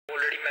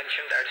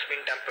mentioned that it's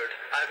been tempered.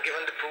 I've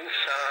given the proofs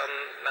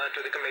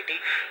to the committee,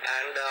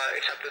 and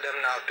it's up to them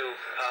now to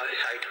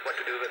decide what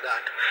to do with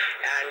that.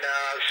 And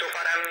so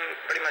far I'm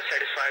pretty much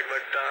satisfied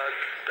what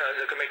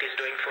the committee is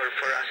doing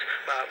for us.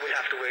 We'll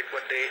have to wait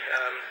what they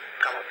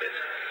come up with.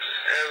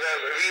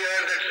 We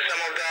heard that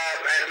some of the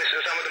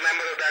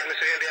members of the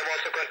administration, they have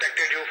also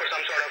contacted you for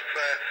some sort of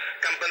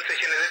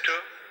compensation. Is it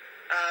true?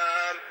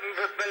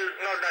 Well,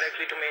 not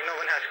directly to me. No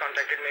one has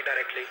contacted me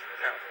directly.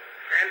 No.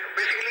 And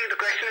basically the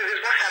question is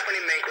what happened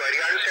in the inquiry?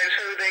 Are you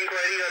satisfied with the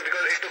inquiry, or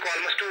because it took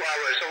almost 2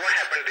 hours? So what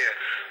happened there?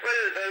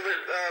 Well, there was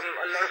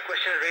a lot of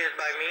questions raised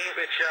by me,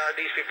 which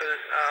these people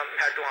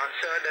had to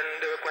answer. Then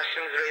there were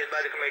questions raised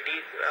by the committee,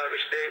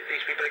 which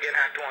these people again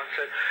had to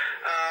answer.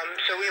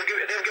 So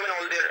they've given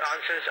all their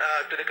answers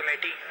to the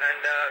committee, and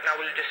now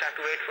we'll just have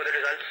to wait for the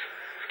results.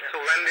 So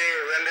when they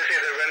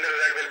say that when the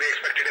result will be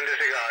expected in this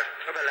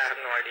regard? Well, I have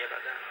no idea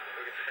about that.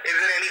 Is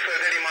there any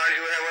further demands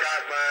you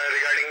have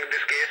regarding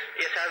this case?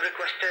 Yes, I have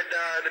requested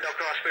the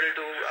doctor hospital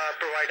to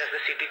provide us the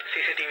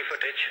CCTV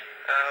footage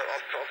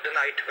of the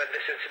night when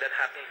this incident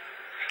happened.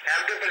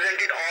 Have they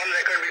presented all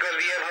records? Because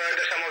we have heard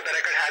that some of the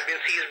records have been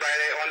seized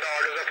on the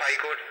orders of High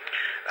Court.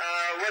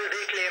 Well,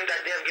 they claim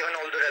that they have given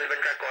all the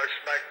relevant records,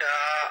 but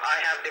I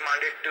have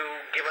demanded to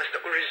give us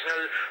the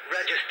original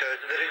registers,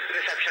 the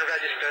reception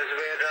registers,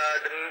 where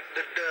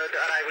the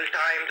arrival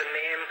time, the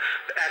name,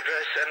 the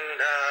address, and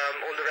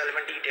all the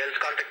relevant details,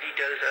 contact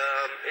details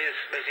is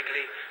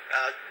basically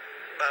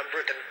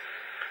written.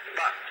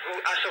 But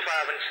so far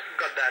I haven't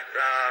got that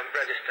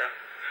register.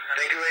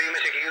 Thank you very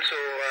much, Akil. So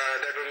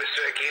that was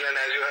Mr. Akil, and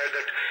as you heard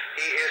that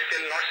he is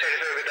still not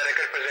satisfied with the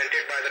record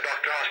presented by the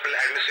Doctor Hospital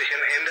Administration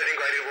in the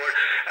inquiry report.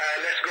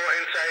 Let's go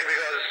inside,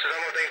 because some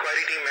of the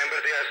inquiry team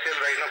members, they are still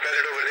right now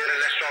present over there,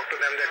 and let's talk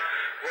to them that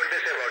what they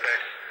say about that.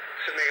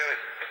 So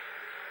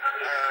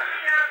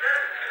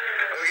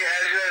okay,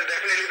 as you are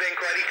definitely the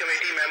inquiry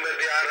committee members,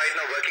 they are right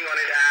now working on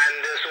it, and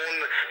soon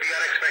we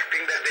are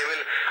expecting that they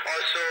will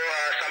also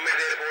submit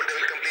their report, they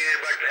will complete it.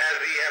 But as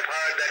we have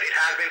heard that it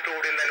has been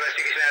proved in the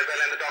investigation as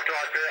well, and the Doctor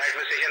Hospital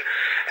Administration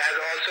has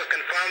also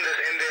confirmed this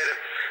in their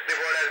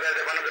report as well,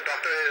 that one of the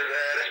doctors is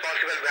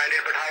responsible behind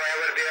it. But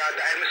however, the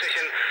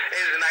administration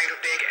is denying to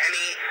take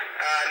any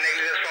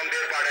negligence from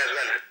their part as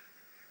well.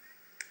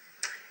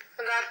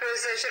 And that was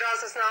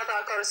Shiraz Asnath,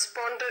 our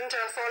correspondent,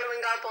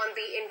 following up on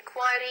the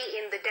inquiry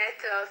in the death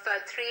of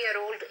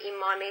 3-year-old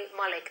Imanae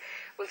Malik.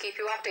 We'll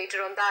keep you updated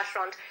on that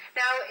front.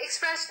 Now,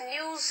 Express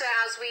News,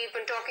 as we've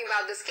been talking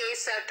about this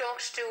case,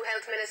 talked to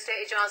Health Minister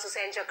Ijaz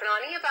Hussain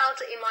Chakrani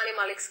about Imanae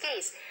Malik's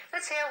case.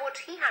 Let's hear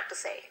what he had to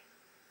say.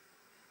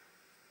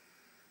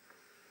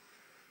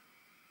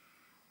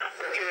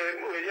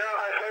 Okay, yeah,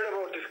 I heard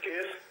about this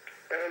case,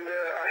 and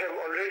I have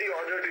already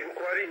ordered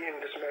inquiry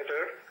in this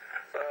matter.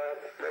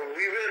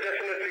 We will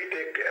definitely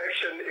take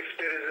action if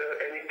there is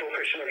any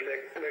professional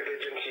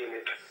negligence in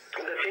it.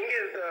 The thing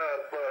is,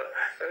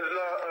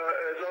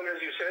 as long as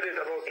you said it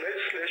about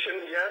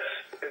legislation, yes,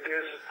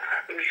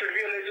 there should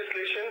be a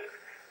legislation,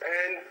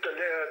 and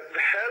the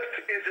health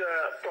is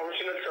a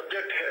provincial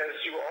subject,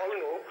 as you all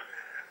know.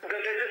 The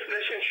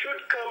legislation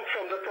should come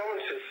from the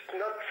provinces,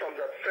 not from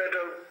the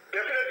federal.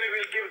 Definitely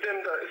we'll give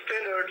them the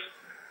standards,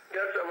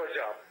 that's our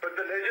job. But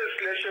the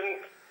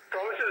legislation,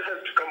 provinces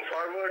have to come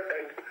forward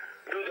and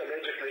do the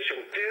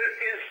legislation. There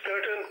is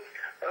certain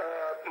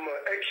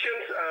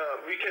actions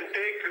we can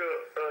take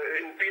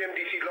in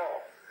PMDC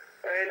law,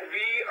 and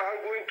we are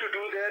going to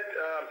do that.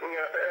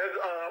 As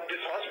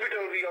this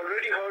hospital, we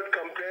already heard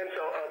complaints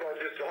about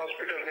this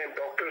hospital named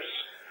Doctors.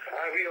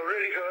 We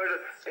already heard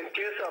in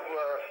case of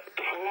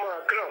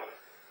Homa Akram,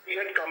 we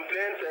had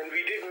complaints, and we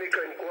did make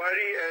an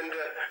inquiry, and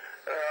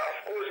of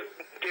course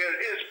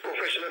there is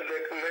professional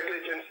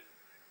negligence.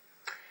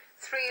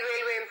 3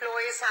 railway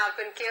employees have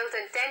been killed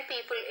and 10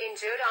 people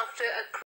injured after a